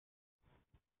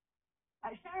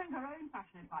Sharing her own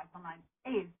fashion advice online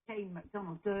is Jane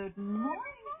McDonald. Good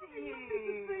morning to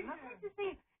you. Lovely to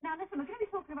see you. Now, listen, we're going to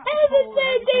be talking about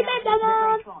Jane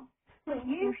McDonald later on. But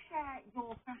you share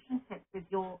your fashion tips with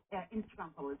your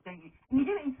Instagram followers, don't you? And you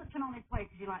do it in such an honest way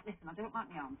because you're like, listen, I don't like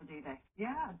my arms to do this.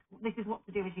 Yeah. This is what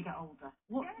to do as you get older.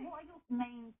 What are your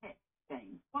main tips,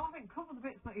 Jane? Well, I think cover the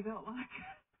bits that you don't like.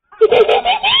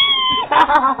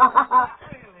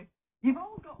 Really. You've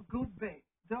all got good bits.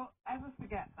 Don't ever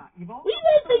forget that. You've all got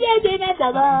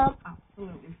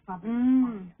absolutely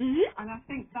fabulous. And I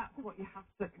think that's what you have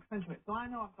to accentuate. So I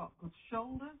know I've got good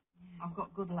shoulders, I've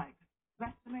got good legs.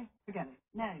 Rest of me, forget it.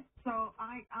 No. So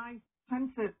I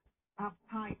tend to have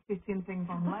tight fitting things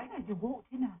on legs. You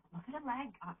walked in there. Look at her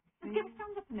leg. Just give a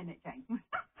stand up a minute, Jane.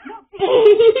 Not too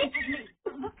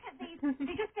Look at these. Did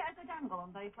you just get a good angle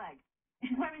on those legs?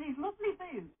 She's wearing these lovely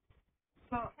boots.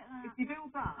 So if you do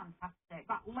that, fantastic.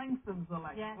 That lengthens the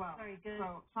leg as well. Very good.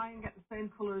 So try and get the same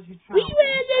colour as your trousers.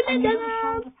 And you have a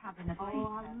shoulder pad in a blazer.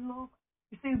 Oh, I love.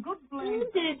 You see, a good blazer.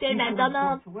 You can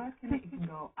go to work in it. You can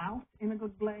go out in a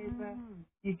good blazer.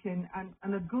 You can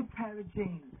and a good pair of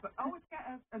jeans. But always get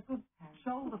a good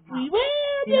shoulder pad. You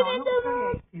know, I know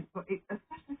it's very 80s, but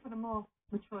especially for the more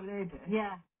mature lady.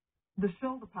 Yeah. The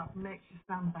shoulder pad makes you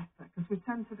stand better because we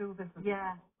tend to do this as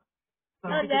well.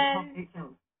 So it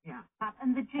does. Yeah.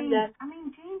 And the jeans, I mean,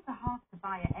 jeans are hard to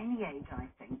buy at any age, I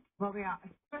think. Well, they are,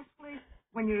 especially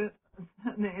when you're a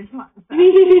certain age, like I said.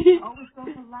 Always go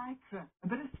for lycra, a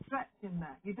bit of stretch in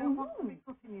there. You don't want to be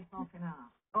cutting yourself in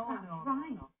half. Oh, that's no.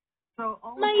 Right. No. So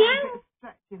always have a bit of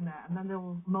stretch in there, and then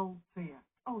they'll mould to you.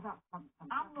 Oh, that's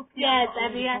fantastic. I'm looking at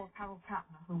Carol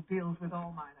Katner, who deals with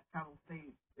all mine at Carol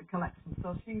C's collection.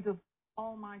 So she does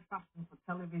all my fashion for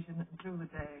television and through the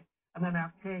day. And then I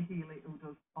have Kay Healy, who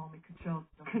does all my couture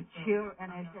stuff. Couture, and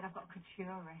I said I've got couture.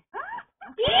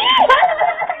 You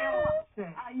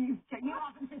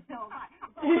haven't at all. Right.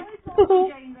 So we'll talk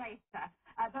to Jane later.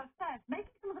 But first,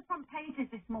 making some of the front pages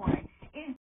this morning.